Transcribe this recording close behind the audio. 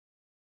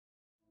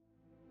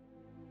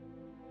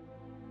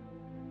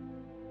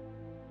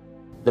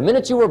The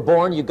minute you were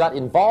born, you got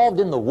involved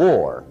in the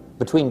war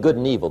between good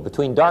and evil,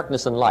 between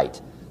darkness and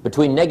light,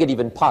 between negative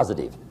and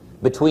positive,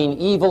 between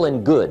evil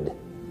and good,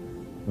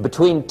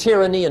 between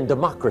tyranny and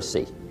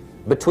democracy,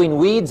 between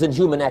weeds and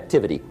human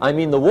activity. I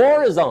mean, the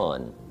war is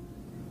on.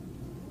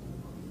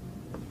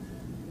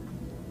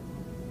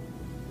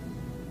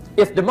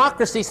 If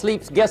democracy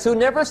sleeps, guess who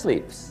never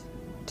sleeps?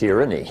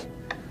 Tyranny.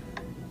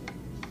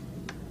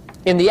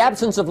 In the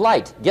absence of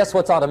light, guess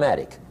what's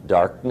automatic?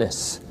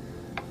 Darkness.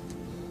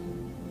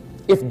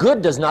 If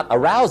good does not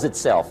arouse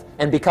itself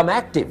and become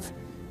active,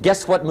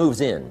 guess what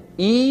moves in?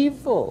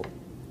 Evil.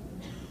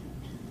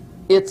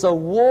 It's a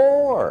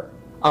war.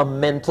 A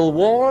mental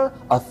war,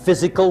 a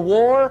physical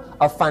war,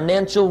 a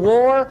financial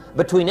war,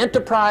 between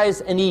enterprise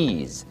and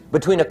ease,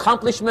 between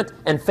accomplishment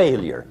and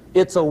failure.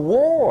 It's a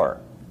war.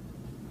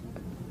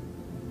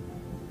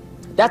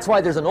 That's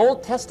why there's an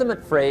Old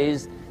Testament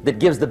phrase that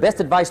gives the best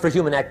advice for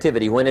human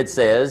activity when it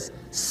says,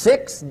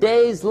 6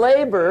 days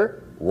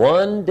labor,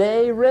 1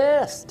 day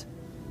rest.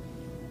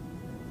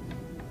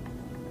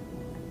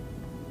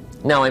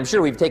 Now, I'm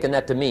sure we've taken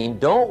that to mean,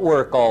 don't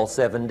work all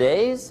 7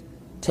 days.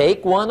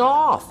 Take one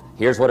off.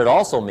 Here's what it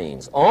also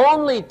means.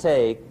 Only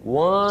take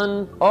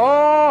one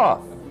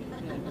off.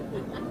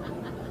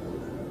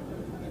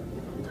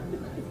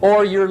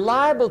 Or you're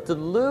liable to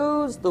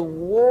lose the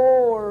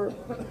war.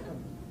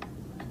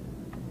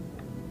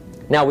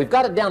 Now, we've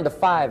got it down to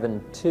 5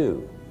 and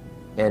 2.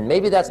 And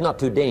maybe that's not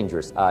too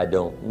dangerous. I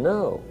don't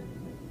know.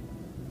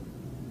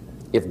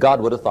 If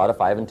God would have thought of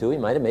 5 and 2, he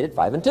might have made it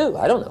 5 and 2.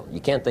 I don't know.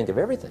 You can't think of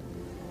everything.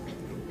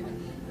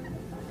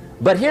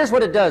 But here's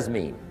what it does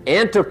mean.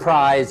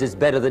 Enterprise is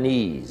better than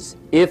ease.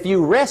 If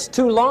you rest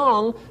too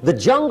long, the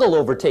jungle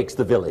overtakes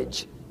the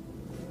village.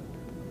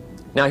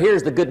 Now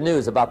here's the good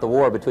news about the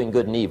war between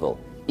good and evil.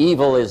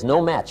 Evil is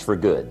no match for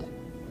good,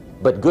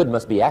 but good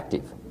must be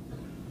active.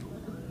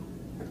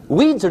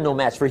 Weeds are no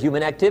match for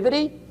human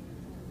activity,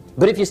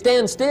 but if you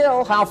stand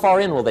still, how far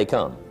in will they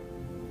come?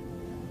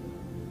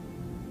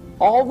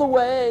 All the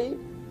way.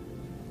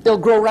 They'll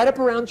grow right up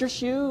around your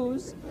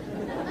shoes.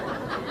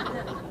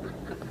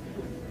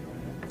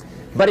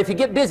 But if you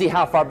get busy,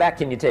 how far back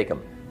can you take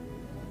them?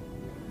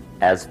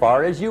 As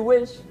far as you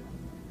wish.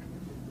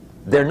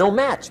 They're no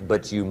match,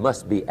 but you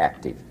must be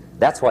active.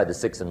 That's why the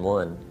 6 and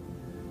 1.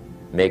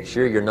 Make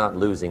sure you're not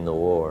losing the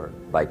war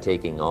by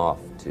taking off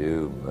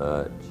too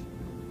much.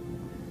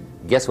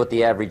 Guess what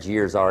the average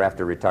years are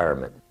after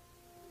retirement?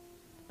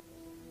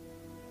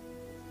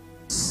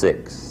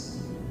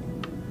 6.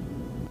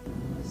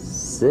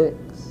 6.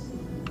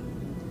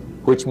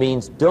 Which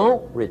means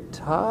don't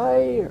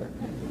retire.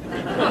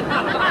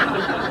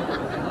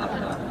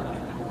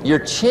 Your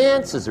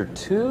chances are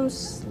too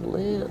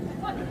slim.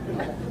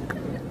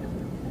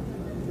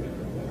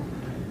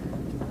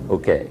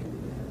 Okay.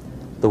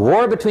 The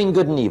war between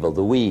good and evil,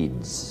 the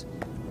weeds.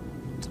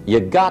 You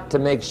got to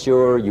make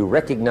sure you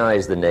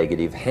recognize the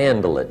negative,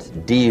 handle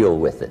it, deal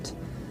with it,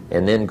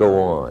 and then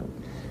go on.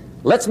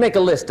 Let's make a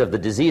list of the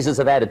diseases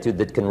of attitude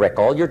that can wreck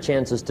all your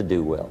chances to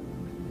do well.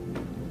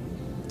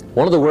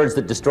 One of the words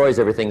that destroys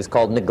everything is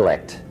called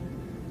neglect.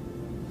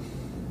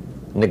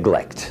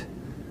 Neglect.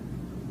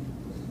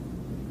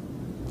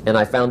 And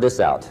I found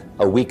this out.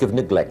 A week of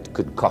neglect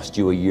could cost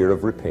you a year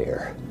of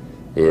repair.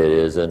 It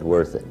isn't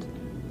worth it.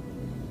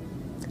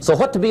 So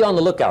what to be on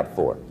the lookout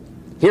for?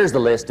 Here's the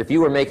list. If you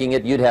were making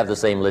it, you'd have the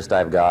same list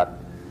I've got.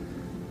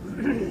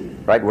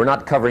 Right? We're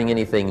not covering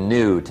anything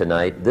new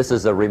tonight. This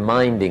is a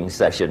reminding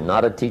session,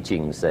 not a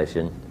teaching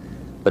session.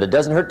 But it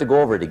doesn't hurt to go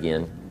over it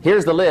again.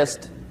 Here's the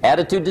list.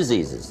 Attitude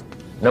diseases.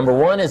 Number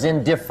 1 is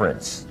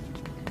indifference.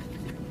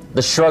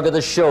 The shrug of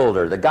the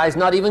shoulder. The guy's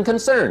not even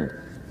concerned.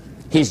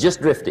 He's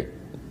just drifting.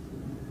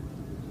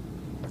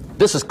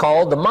 This is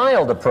called the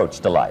mild approach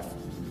to life.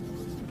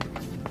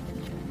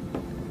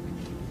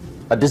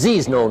 A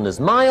disease known as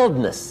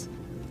mildness.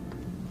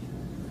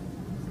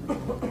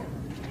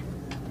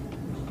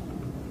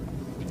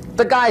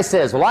 The guy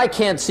says, well, I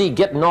can't see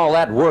getting all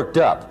that worked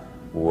up.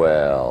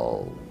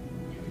 Well,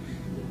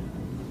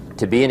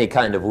 to be any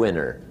kind of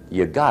winner,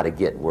 you got to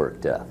get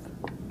worked up.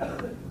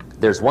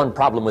 There's one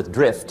problem with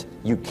drift.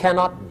 You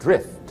cannot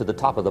drift to the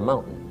top of the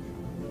mountain.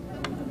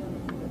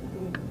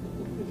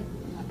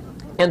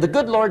 And the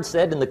good Lord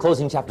said in the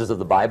closing chapters of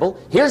the Bible,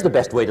 here's the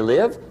best way to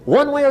live,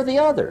 one way or the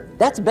other.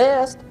 That's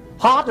best.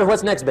 Hot or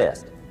what's next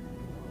best?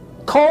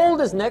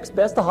 Cold is next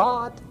best to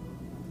hot.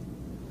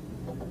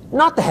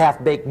 Not the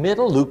half-baked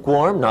middle,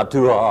 lukewarm, not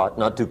too hot,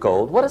 not too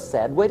cold. What a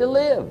sad way to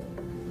live.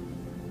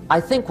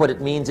 I think what it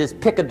means is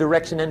pick a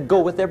direction and go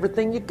with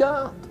everything you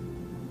got.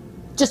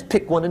 Just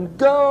pick one and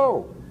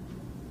go.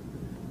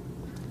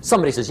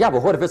 Somebody says, yeah,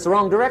 but what if it's the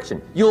wrong direction?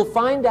 You'll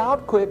find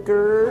out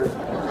quicker.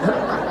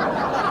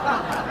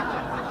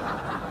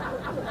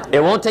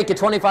 It won't take you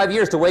 25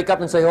 years to wake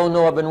up and say, oh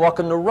no, I've been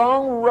walking the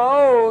wrong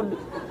road.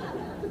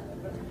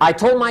 I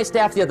told my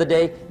staff the other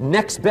day,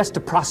 next best to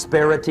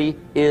prosperity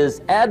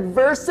is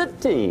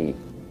adversity.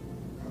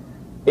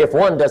 If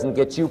one doesn't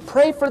get you,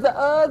 pray for the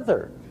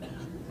other.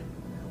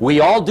 We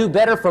all do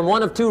better from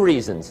one of two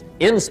reasons,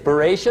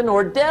 inspiration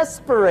or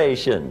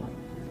desperation.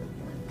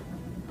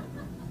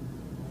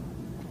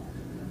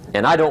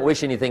 And I don't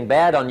wish anything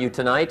bad on you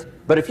tonight,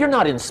 but if you're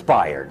not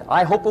inspired,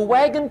 I hope a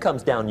wagon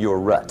comes down your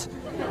rut.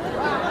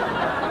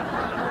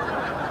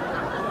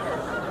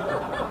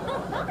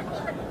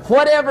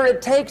 Whatever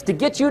it takes to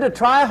get you to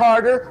try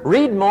harder,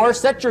 read more,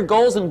 set your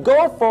goals, and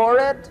go for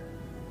it.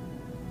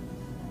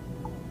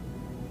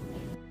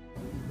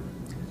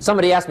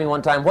 Somebody asked me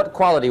one time, what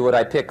quality would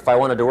I pick if I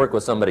wanted to work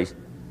with somebody?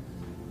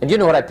 And you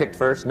know what I picked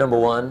first? Number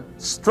one,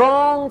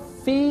 strong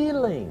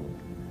feeling.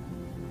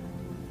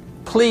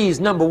 Please,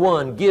 number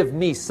one, give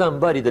me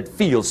somebody that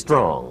feels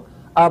strong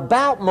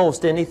about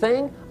most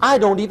anything. I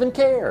don't even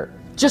care,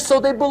 just so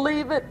they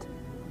believe it.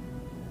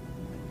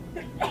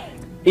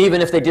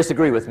 Even if they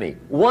disagree with me.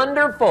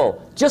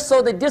 Wonderful, just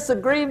so they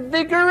disagree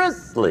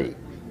vigorously.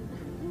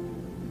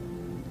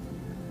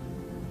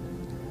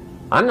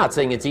 I'm not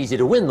saying it's easy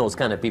to win those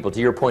kind of people to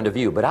your point of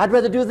view, but I'd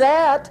rather do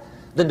that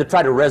than to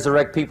try to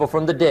resurrect people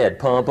from the dead.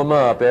 Pump them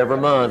up every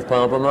month,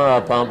 pump them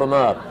up, pump them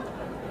up.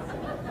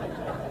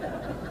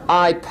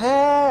 I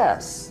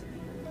pass.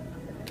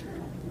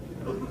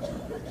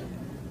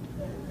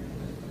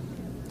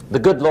 The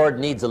good Lord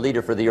needs a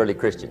leader for the early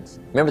Christians.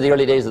 Remember the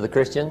early days of the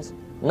Christians?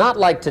 Not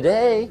like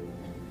today.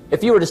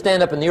 If you were to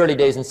stand up in the early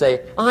days and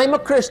say, I'm a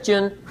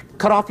Christian,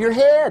 cut off your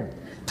head,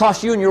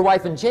 toss you and your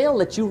wife in jail,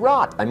 let you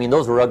rot. I mean,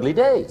 those were ugly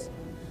days.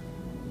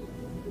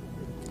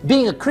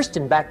 Being a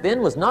Christian back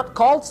then was not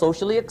called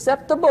socially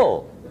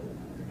acceptable.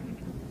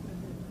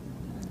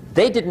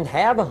 They didn't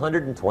have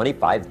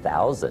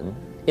 125,000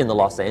 in the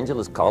Los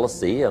Angeles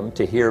Coliseum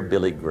to hear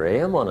Billy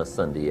Graham on a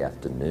Sunday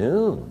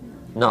afternoon.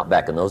 Not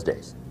back in those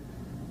days.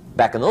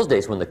 Back in those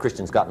days when the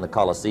Christians got in the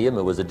Coliseum,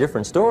 it was a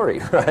different story,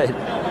 right?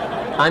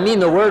 I mean,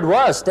 the word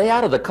was, stay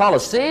out of the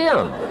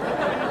Coliseum,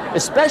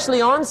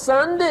 especially on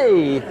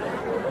Sunday.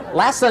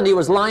 Last Sunday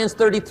was Lions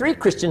 33,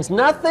 Christians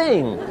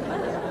nothing.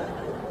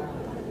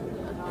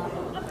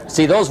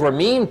 See, those were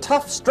mean,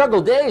 tough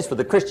struggle days for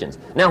the Christians.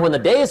 Now, when the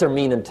days are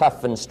mean and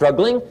tough and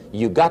struggling,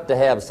 you got to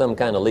have some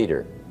kind of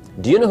leader.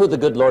 Do you know who the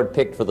good Lord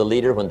picked for the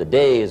leader when the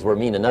days were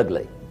mean and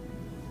ugly?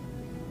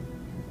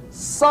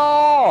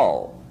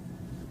 Saul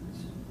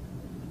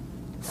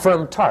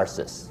from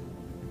Tarsus.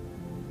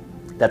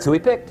 That's who he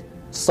picked,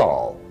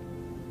 Saul.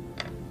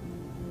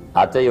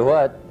 I'll tell you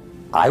what,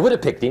 I would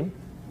have picked him.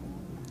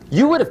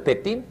 You would have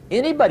picked him.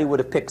 Anybody would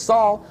have picked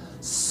Saul.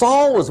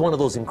 Saul was one of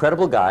those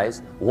incredible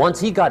guys. Once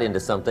he got into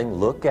something,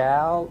 look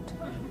out.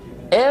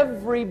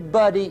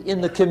 Everybody in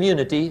the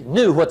community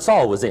knew what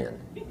Saul was in.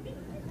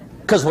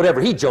 Because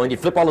whatever he joined, he'd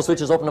flip all the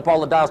switches, open up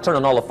all the dials, turn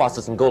on all the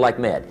faucets, and go like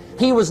mad.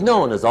 He was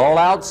known as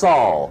All-Out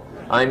Saul.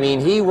 I mean,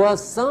 he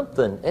was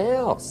something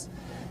else.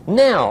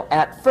 Now,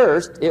 at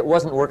first, it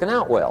wasn't working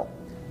out well.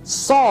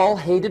 Saul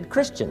hated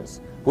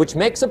Christians, which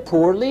makes a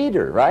poor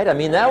leader, right? I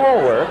mean, that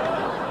won't work.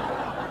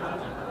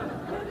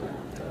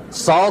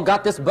 Saul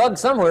got this bug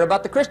somewhere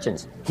about the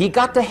Christians. He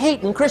got to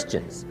hating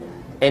Christians.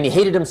 And he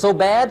hated them so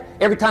bad,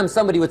 every time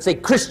somebody would say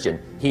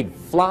Christian, he'd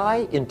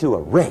fly into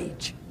a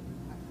rage.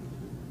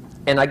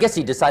 And I guess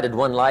he decided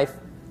one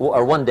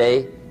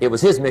day, it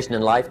was his mission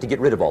in life to get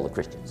rid of all the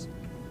Christians.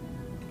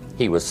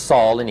 He was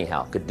Saul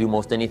anyhow, could do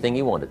most anything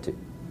he wanted to.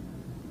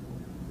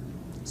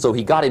 So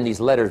he got him these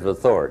letters of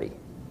authority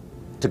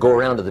to go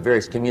around to the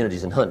various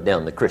communities and hunt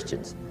down the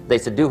Christians. They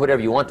said, do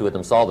whatever you want to with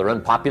them, Saul, they're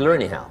unpopular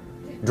anyhow.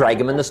 Drag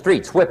them in the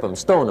streets, whip them,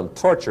 stone them,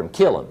 torture them,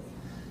 kill them.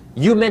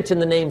 You mention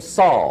the name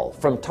Saul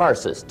from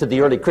Tarsus to the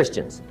early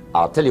Christians,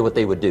 I'll tell you what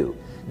they would do.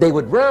 They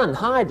would run,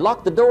 hide,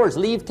 lock the doors,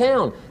 leave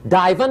town,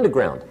 dive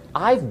underground.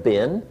 I've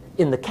been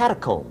in the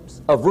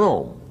catacombs of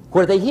Rome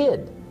where they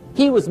hid.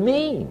 He was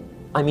mean.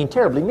 I mean,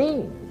 terribly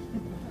mean.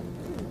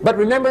 But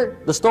remember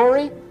the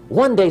story?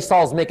 One day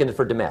Saul's making it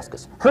for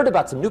Damascus. Heard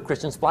about some new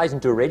Christians, flies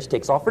into a rage,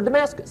 takes off for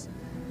Damascus.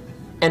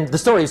 And the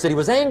story said he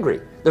was angry.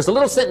 There's a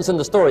little sentence in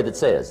the story that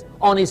says,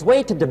 on his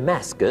way to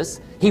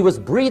Damascus, he was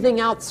breathing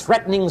out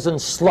threatenings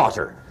and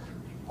slaughter,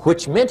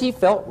 which meant he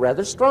felt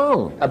rather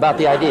strong about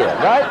the idea,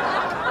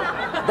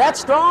 right?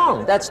 That's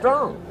strong, that's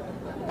strong.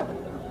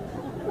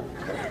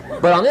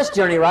 But on this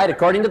journey, right,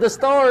 according to the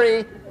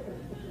story,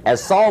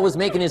 as Saul was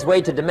making his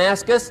way to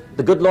Damascus,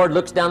 the good Lord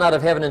looks down out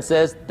of heaven and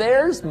says,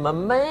 there's my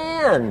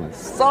man,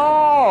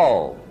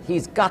 Saul.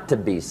 He's got to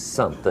be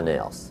something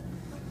else.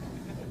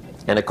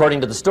 And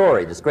according to the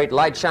story, this great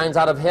light shines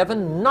out of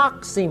heaven,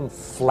 knocks him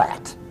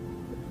flat,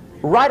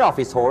 right off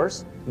his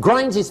horse,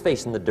 grinds his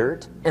face in the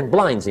dirt, and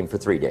blinds him for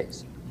 3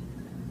 days.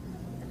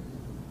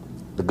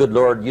 The good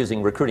Lord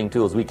using recruiting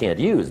tools we can't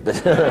use, but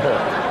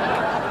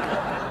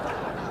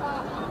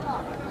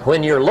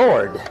when you're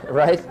Lord,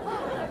 right?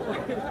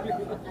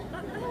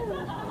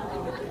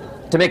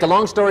 To make a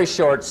long story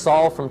short,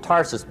 Saul from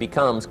Tarsus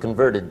becomes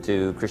converted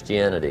to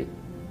Christianity.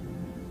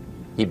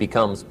 He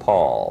becomes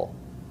Paul,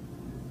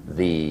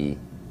 the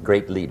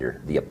great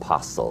leader, the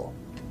apostle.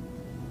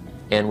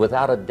 And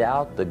without a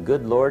doubt, the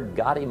good Lord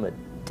got him a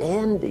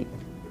dandy.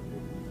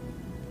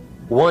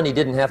 One he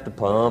didn't have to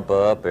pump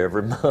up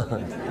every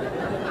month.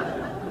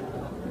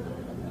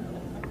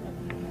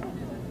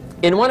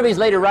 In one of his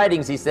later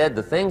writings, he said,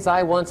 the things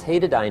I once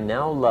hated, I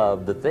now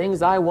love. The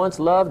things I once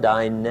loved,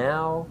 I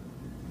now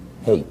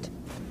hate.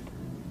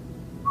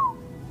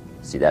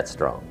 See, that's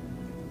strong.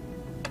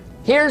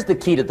 Here's the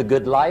key to the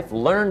good life.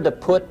 Learn to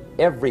put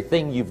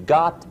everything you've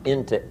got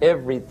into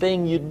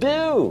everything you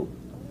do.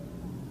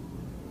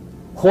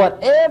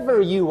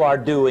 Whatever you are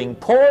doing,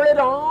 pour it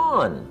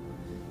on.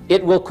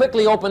 It will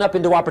quickly open up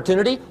into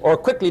opportunity or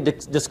quickly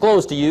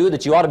disclose to you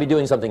that you ought to be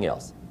doing something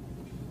else.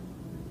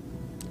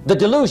 The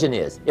delusion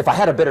is, if I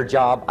had a better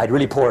job, I'd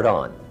really pour it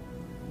on.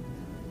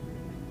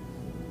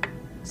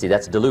 See,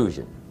 that's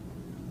delusion.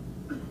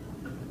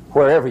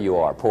 Wherever you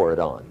are, pour it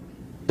on.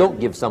 Don't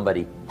give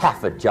somebody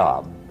half a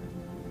job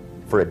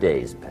for a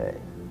day's pay.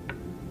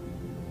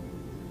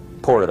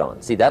 Pour it on.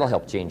 See, that'll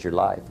help change your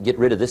life. Get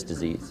rid of this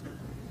disease.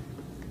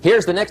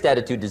 Here's the next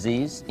attitude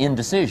disease,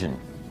 indecision.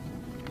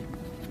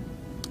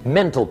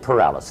 Mental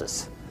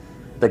paralysis.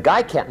 The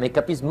guy can't make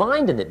up his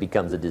mind and it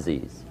becomes a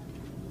disease.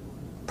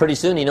 Pretty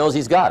soon he knows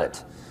he's got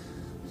it.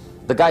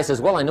 The guy says,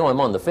 well, I know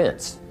I'm on the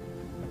fence.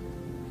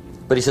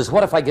 But he says,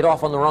 what if I get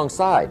off on the wrong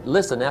side?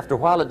 Listen, after a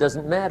while it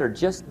doesn't matter.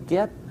 Just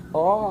get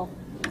off.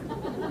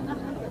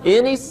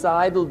 Any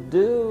side will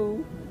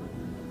do.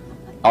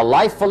 A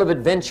life full of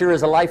adventure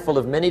is a life full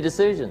of many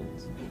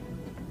decisions.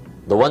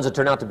 The ones that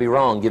turn out to be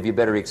wrong give you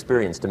better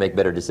experience to make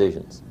better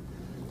decisions.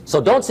 So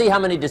don't see how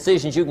many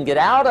decisions you can get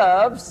out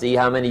of, see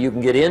how many you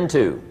can get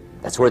into.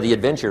 That's where the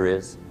adventure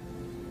is.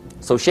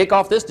 So shake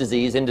off this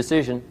disease,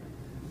 indecision.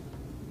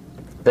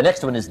 The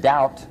next one is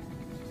doubt.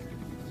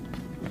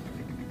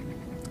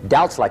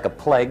 Doubt's like a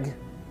plague,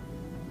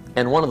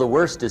 and one of the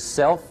worst is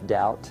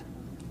self-doubt.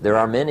 There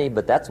are many,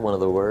 but that's one of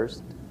the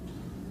worst.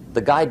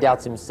 The guy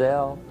doubts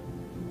himself,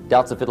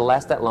 doubts if it'll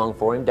last that long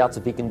for him, doubts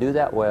if he can do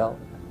that well,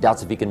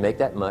 doubts if he can make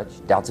that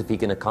much, doubts if he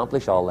can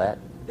accomplish all that.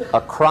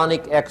 A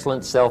chronic,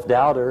 excellent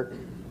self-doubter.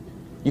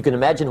 You can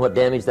imagine what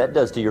damage that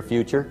does to your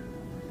future.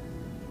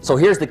 So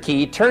here's the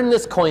key. Turn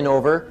this coin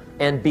over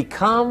and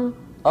become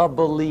a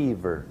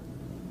believer.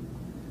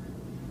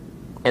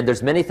 And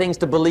there's many things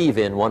to believe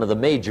in. One of the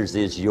majors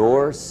is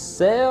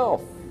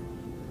yourself.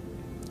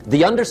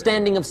 The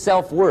understanding of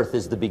self-worth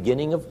is the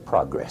beginning of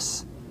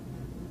progress.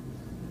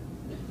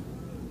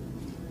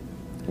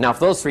 Now, if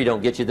those three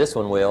don't get you, this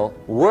one will.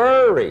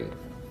 Worry.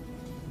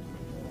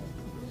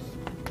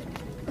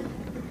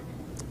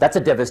 That's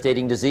a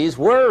devastating disease.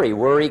 Worry.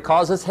 Worry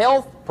causes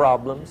health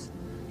problems,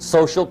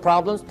 social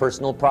problems,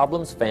 personal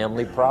problems,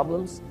 family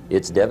problems.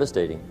 It's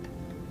devastating.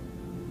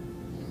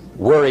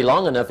 Worry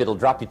long enough, it'll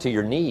drop you to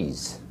your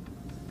knees.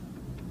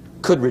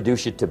 Could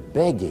reduce you to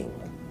begging.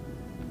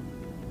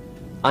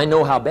 I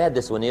know how bad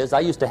this one is. I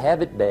used to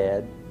have it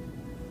bad.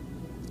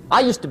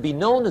 I used to be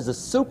known as a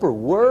super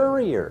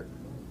worrier.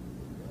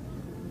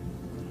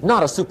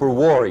 Not a super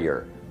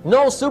warrior.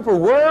 No, super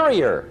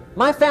worrier.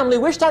 My family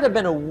wished I'd have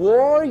been a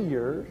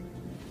warrior.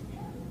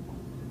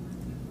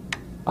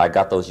 I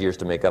got those years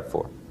to make up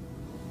for.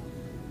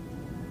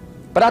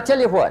 But I'll tell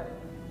you what.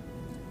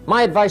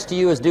 My advice to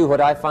you is do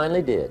what I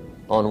finally did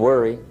on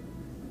worry.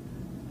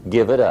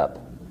 Give it up.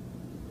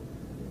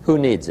 Who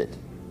needs it?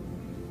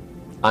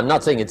 I'm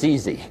not saying it's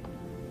easy.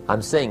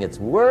 I'm saying it's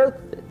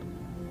worth it.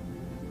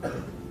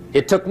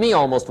 It took me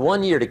almost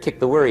 1 year to kick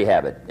the worry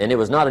habit, and it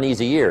was not an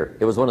easy year.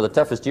 It was one of the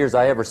toughest years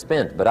I ever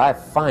spent, but I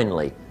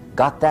finally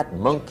got that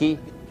monkey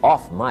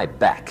off my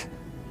back.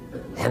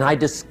 And I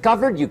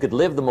discovered you could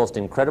live the most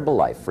incredible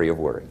life free of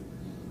worry.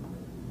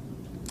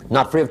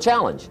 Not free of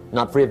challenge,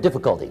 not free of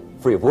difficulty,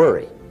 free of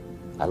worry.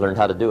 I learned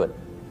how to do it,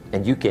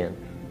 and you can.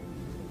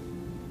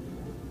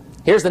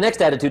 Here's the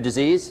next attitude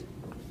disease.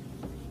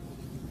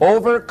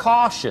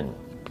 Overcaution.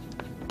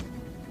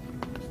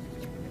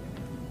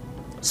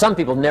 Some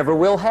people never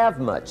will have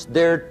much.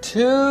 They're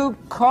too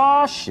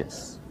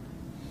cautious.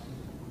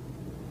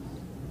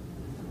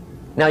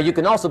 Now, you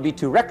can also be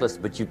too reckless,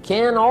 but you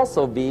can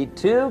also be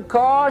too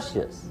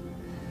cautious.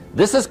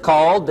 This is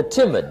called the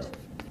timid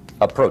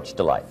approach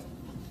to life.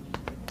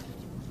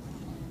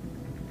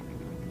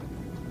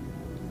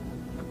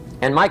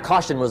 And my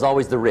caution was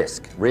always the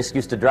risk. Risk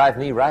used to drive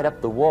me right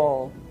up the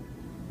wall.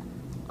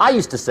 I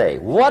used to say,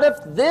 what if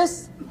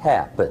this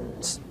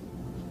happens?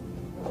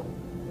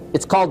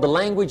 It's called the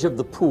language of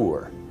the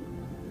poor.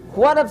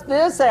 What if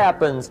this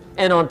happens?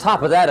 And on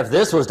top of that, if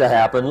this was to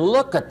happen,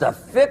 look at the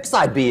fix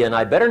I'd be in.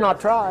 I better not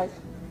try.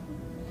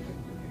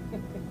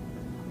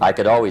 I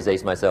could always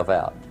ace myself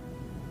out.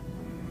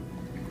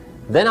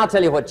 Then I'll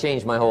tell you what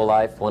changed my whole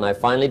life when I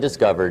finally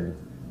discovered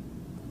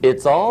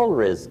it's all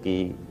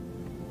risky.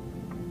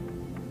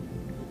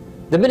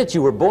 The minute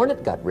you were born,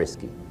 it got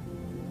risky.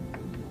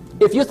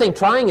 If you think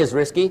trying is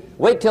risky,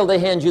 wait till they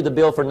hand you the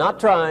bill for not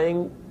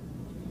trying.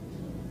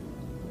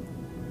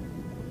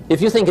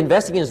 If you think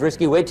investing is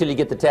risky, wait till you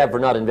get the tab for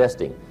not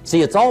investing.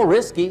 See, it's all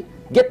risky.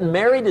 Getting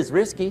married is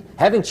risky.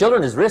 Having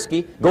children is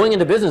risky. Going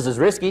into business is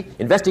risky.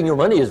 Investing your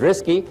money is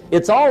risky.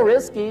 It's all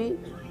risky.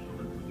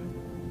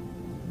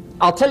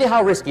 I'll tell you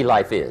how risky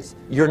life is.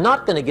 You're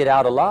not going to get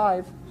out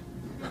alive.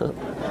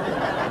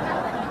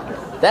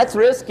 That's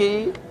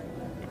risky.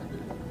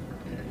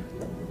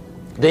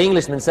 The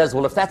Englishman says,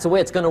 well, if that's the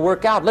way it's going to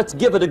work out, let's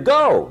give it a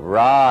go.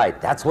 Right,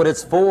 that's what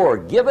it's for.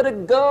 Give it a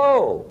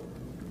go.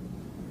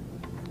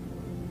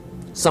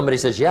 Somebody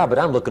says, yeah, but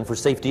I'm looking for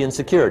safety and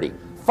security.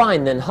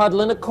 Fine, then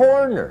huddle in a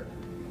corner.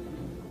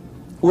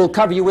 We'll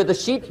cover you with a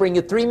sheet, bring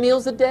you 3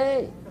 meals a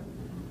day.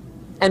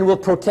 And we'll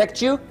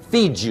protect you,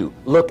 feed you,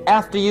 look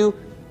after you,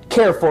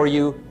 care for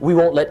you. We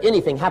won't let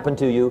anything happen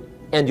to you,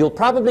 and you'll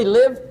probably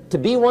live to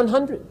be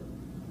 100.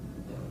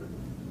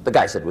 The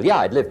guy said, well, yeah,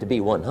 I'd live to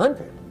be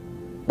 100.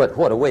 But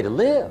what a way to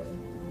live.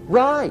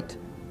 Right.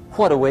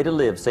 What a way to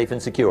live, safe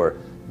and secure.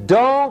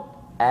 Don't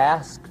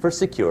ask for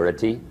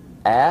security.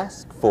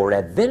 Ask for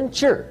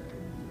adventure.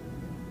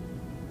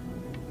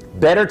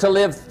 Better to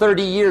live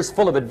 30 years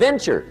full of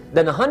adventure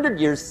than 100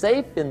 years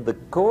safe in the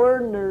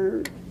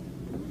corner.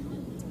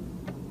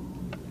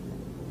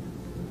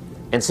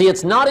 And see,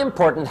 it's not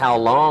important how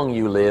long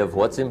you live.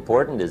 What's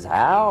important is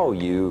how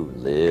you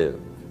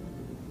live.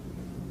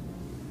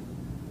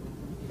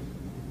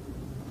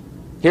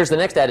 Here's the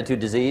next attitude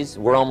disease.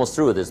 We're almost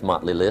through with this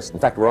motley list. In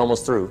fact, we're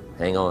almost through.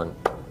 Hang on.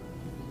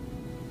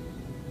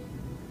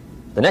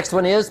 The next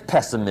one is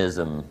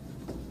pessimism.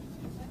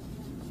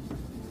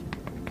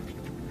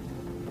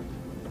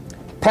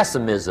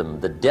 Pessimism,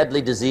 the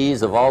deadly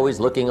disease of always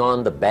looking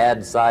on the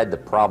bad side, the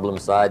problem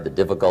side, the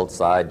difficult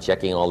side,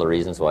 checking all the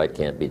reasons why it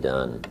can't be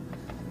done.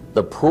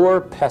 The poor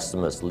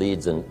pessimist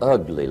leads an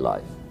ugly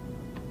life.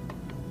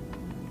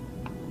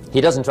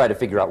 He doesn't try to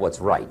figure out what's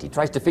right. He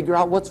tries to figure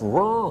out what's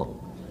wrong.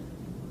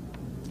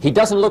 He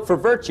doesn't look for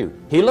virtue.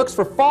 He looks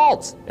for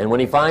faults. And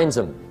when he finds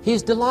them,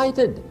 he's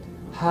delighted.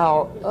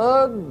 How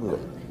ugly.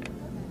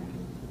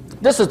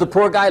 This is the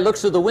poor guy who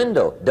looks through the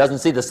window, doesn't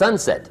see the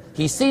sunset.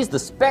 He sees the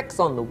specks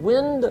on the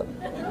window.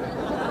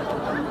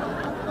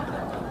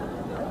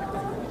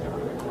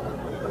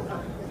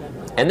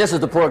 And this is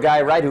the poor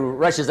guy, right, who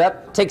rushes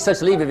up, takes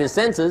such leave of his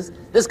senses.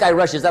 This guy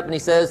rushes up and he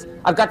says,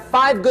 I've got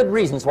 5 good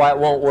reasons why it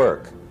won't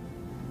work.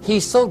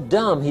 He's so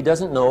dumb he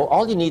doesn't know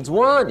all he needs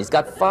 1. He's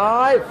got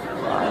 5.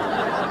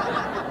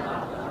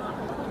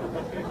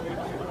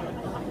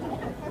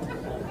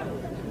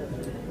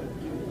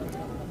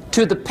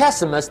 To the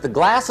pessimist, the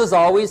glass is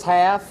always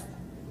half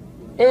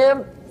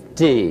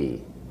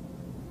empty.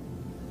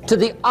 To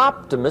the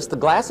optimist, the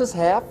glass is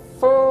half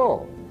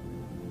full.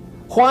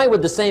 Why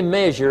would the same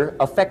measure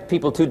affect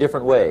people 2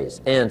 different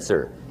ways?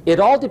 Answer, it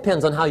all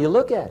depends on how you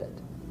look at it.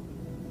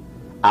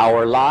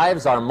 Our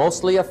lives are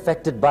mostly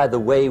affected by the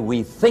way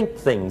we think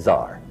things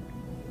are,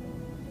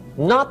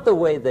 not the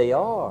way they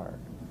are.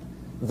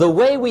 The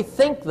way we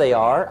think they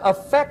are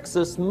affects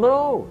us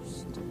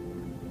most.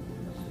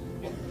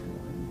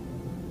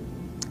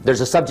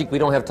 There's a subject we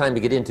don't have time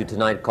to get into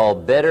tonight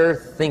called better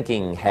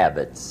thinking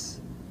habits.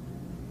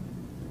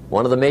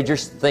 One of the major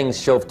things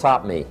Shove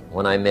taught me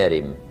when I met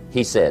him,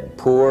 he said,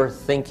 poor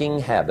thinking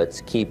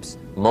habits keeps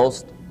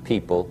most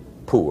people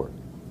poor.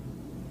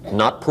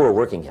 Not poor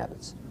working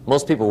habits.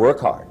 Most people work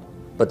hard,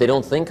 but they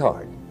don't think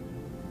hard.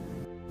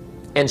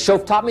 And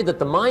Shove taught me that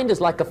the mind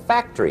is like a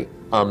factory,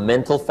 a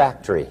mental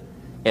factory.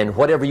 And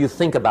whatever you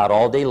think about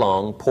all day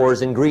long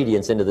pours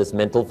ingredients into this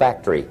mental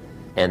factory.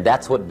 And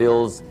that's what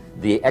builds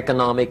the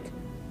economic,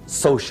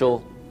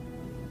 social,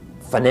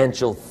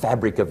 financial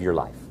fabric of your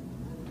life.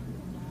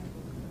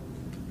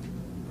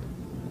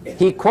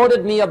 He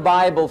quoted me a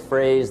Bible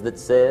phrase that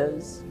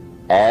says,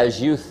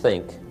 as you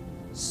think,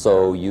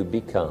 so you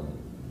become.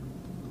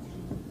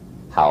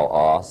 How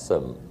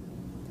awesome.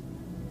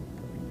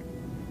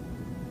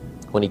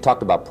 When he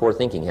talked about poor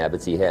thinking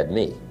habits, he had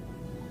me.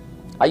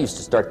 I used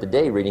to start the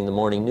day reading the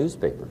morning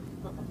newspaper.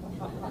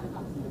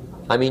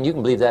 I mean, you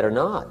can believe that or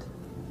not.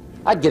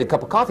 I'd get a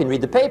cup of coffee and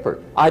read the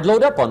paper. I'd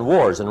load up on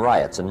wars and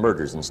riots and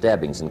murders and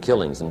stabbings and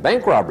killings and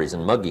bank robberies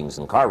and muggings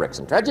and car wrecks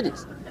and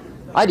tragedies.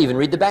 I'd even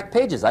read the back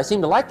pages. I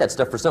seem to like that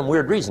stuff for some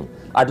weird reason.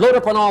 I'd load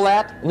up on all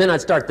that, and then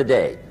I'd start the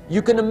day.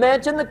 You can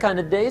imagine the kind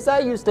of days I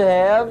used to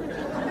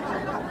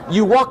have.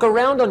 You walk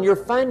around on your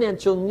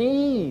financial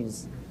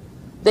knees.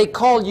 They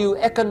call you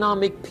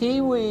economic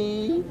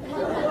peewee.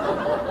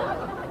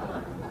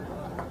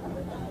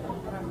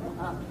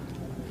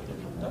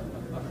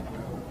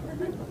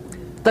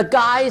 The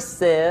guy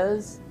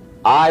says,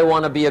 I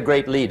want to be a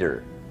great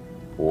leader.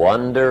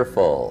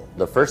 Wonderful.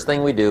 The first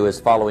thing we do is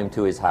follow him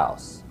to his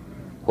house.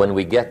 When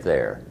we get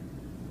there,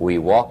 we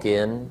walk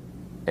in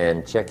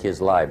and check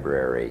his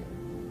library,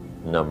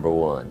 number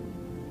 1.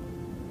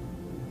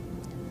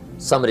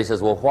 Somebody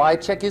says, well, why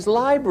check his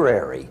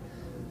library?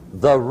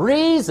 The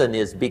reason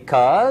is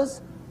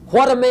because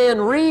what a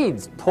man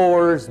reads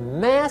pours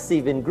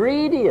massive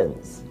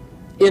ingredients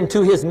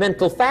into his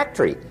mental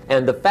factory,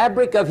 and the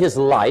fabric of his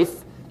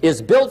life is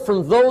built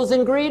from those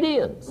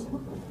ingredients.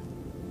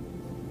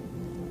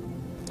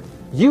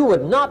 You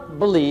would not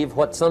believe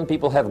what some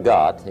people have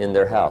got in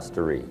their house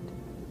to read.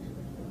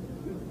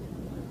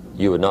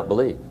 You would not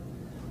believe.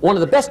 One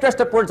of the best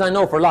dressed up words I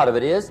know for a lot of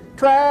it is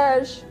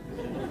trash.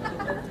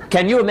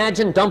 Can you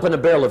imagine dumping a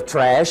barrel of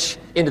trash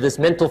into this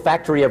mental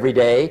factory every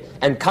day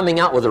and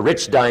coming out with a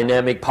rich,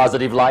 dynamic,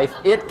 positive life?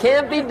 It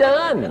can't be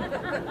done.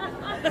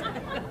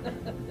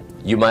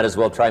 You might as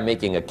well try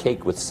making a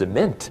cake with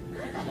cement.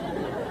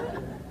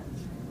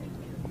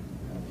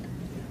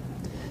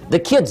 The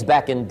kids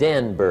back in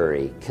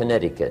Danbury,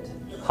 Connecticut,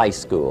 high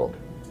school,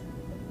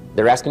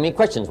 They're asking me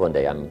questions one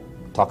day. I'm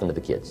talking to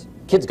the kids.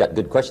 Kids got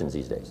good questions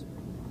these days.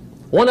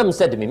 One of them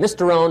said to me,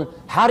 Mr. Rohn,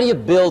 how do you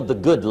build the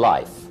good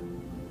life?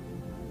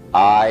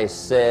 I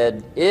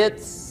said,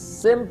 it's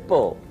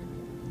simple.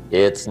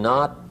 It's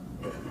not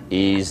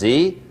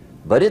easy,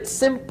 but it's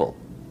simple.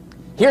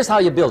 Here's how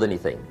you build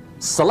anything.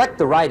 Select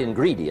the right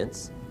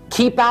ingredients,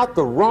 keep out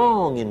the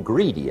wrong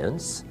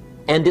ingredients,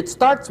 and it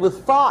starts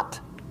with thought.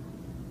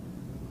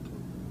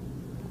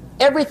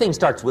 Everything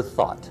starts with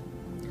thought.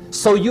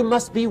 So you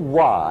must be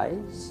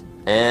wise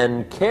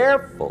and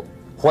careful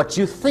what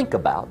you think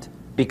about,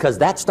 because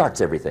that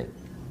starts everything.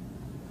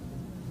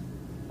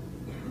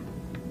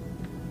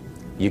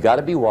 You got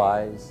to be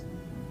wise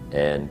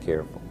and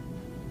careful.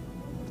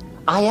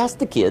 I asked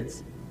the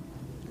kids,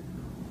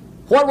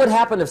 what would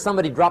happen if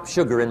somebody dropped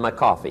sugar in my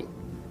coffee?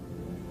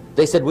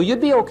 They said, well,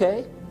 you'd be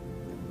okay.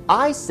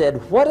 I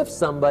said, what if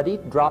somebody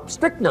dropped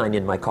strychnine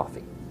in my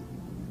coffee?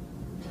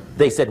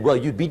 They said, well,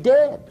 you'd be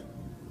dead.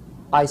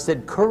 I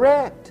said,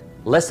 correct.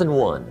 Lesson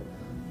 1.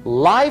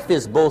 Life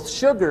is both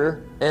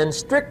sugar and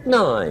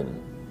strychnine.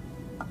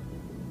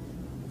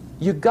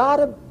 You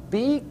gotta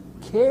be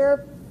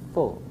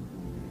careful.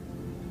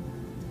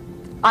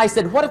 I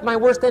said, what if my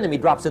worst enemy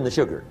drops in the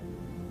sugar?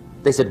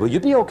 They said, will you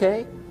be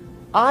okay?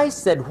 I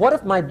said, what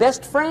if my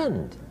best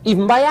friend,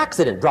 even by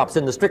accident, drops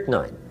in the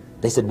strychnine?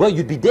 They said, well,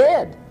 you'd be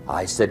dead.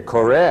 I said,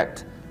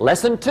 correct.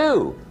 Lesson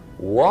 2,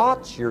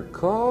 watch your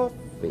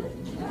coffee.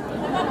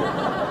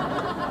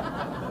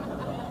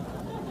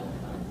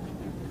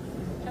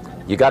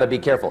 You got to be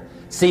careful.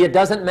 See, it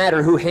doesn't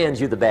matter who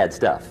hands you the bad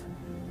stuff.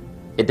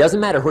 It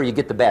doesn't matter where you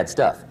get the bad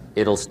stuff.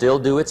 It'll still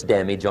do its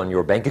damage on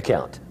your bank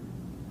account,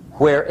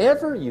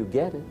 wherever you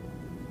get it.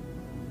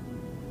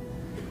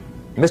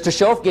 Mr.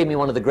 Schoaf gave me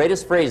one of the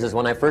greatest phrases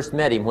when I first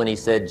met him when he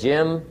said,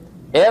 Jim,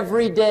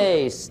 every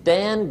day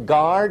stand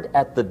guard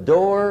at the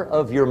door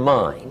of your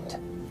mind.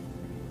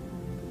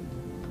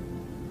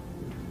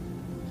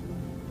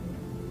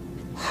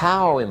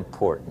 How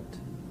important.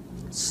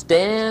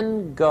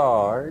 Stand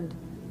guard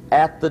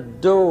at the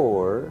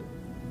door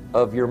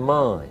of your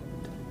mind.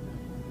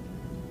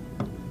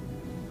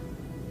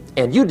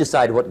 And you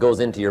decide what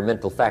goes into your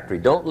mental factory.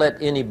 Don't let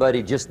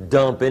anybody just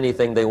dump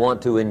anything they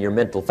want to in your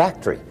mental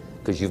factory,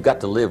 because you've got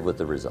to live with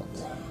the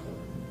results.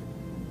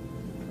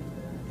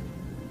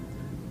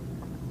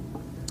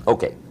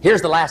 Okay,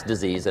 here's the last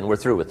disease, and we're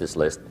through with this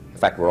list. In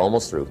fact, we're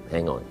almost through.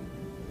 Hang on.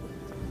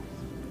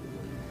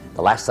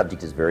 The last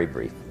subject is very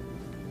brief.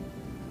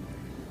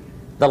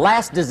 The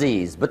last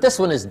disease, but this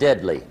one is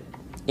deadly.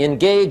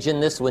 Engage in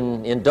this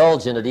one,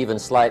 indulge in it even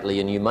slightly,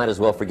 and you might as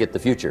well forget the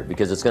future,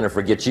 because it's going to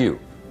forget you.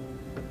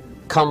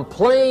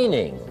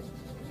 Complaining,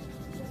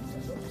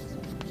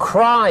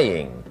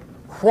 crying,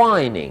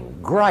 whining,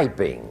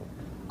 griping,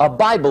 a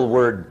Bible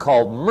word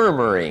called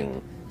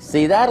murmuring.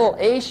 See, that'll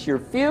ace your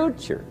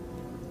future.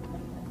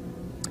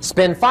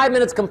 Spend 5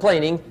 minutes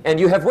complaining, and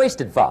you have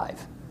wasted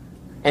 5.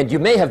 And you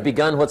may have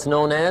begun what's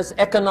known as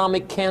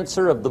economic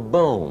cancer of the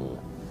bone.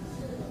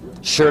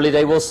 Surely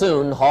they will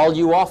soon haul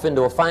you off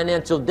into a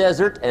financial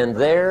desert and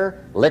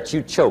there let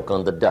you choke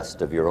on the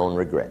dust of your own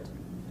regret.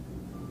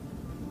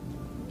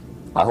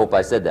 I hope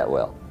I said that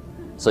well,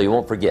 so you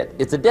won't forget.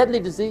 It's a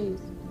deadly disease.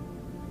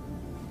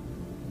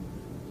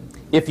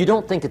 If you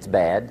don't think it's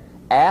bad,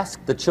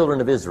 ask the children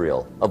of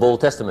Israel of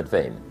Old Testament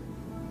fame.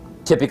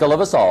 Typical of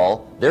us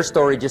all, their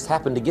story just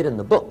happened to get in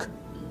the book.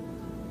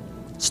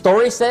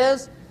 Story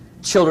says,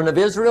 children of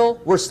Israel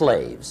were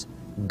slaves.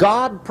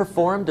 God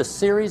performed a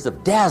series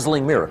of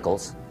dazzling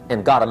miracles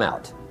and got them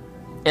out.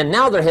 And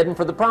now they're heading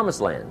for the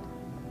promised land.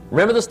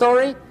 Remember the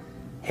story?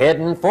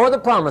 Heading for the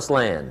promised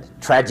land.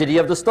 Tragedy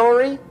of the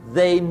story,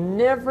 they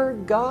never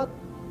got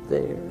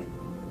there.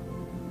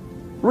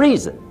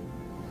 Reason.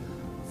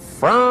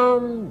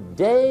 From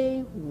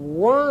day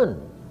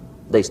one,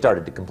 they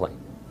started to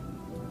complain.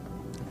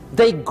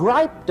 They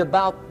griped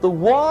about the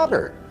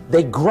water.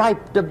 They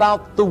griped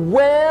about the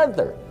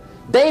weather.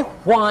 They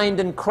whined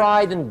and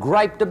cried and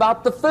griped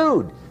about the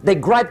food. They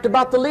griped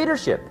about the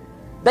leadership.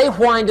 They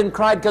whined and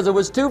cried because it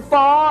was too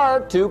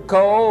far, too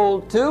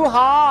cold, too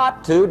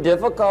hot, too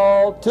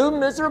difficult, too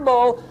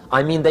miserable.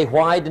 I mean, they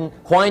whined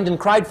and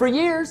cried for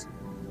years.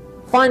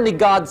 Finally,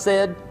 God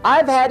said,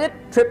 I've had it,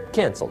 trip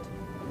canceled.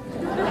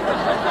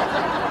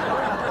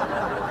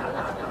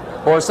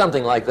 Or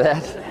something like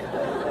that.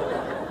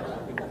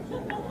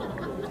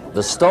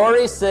 The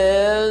story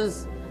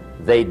says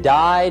they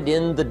died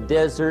in the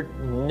desert,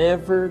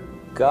 never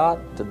got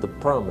to the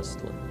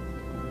promised land.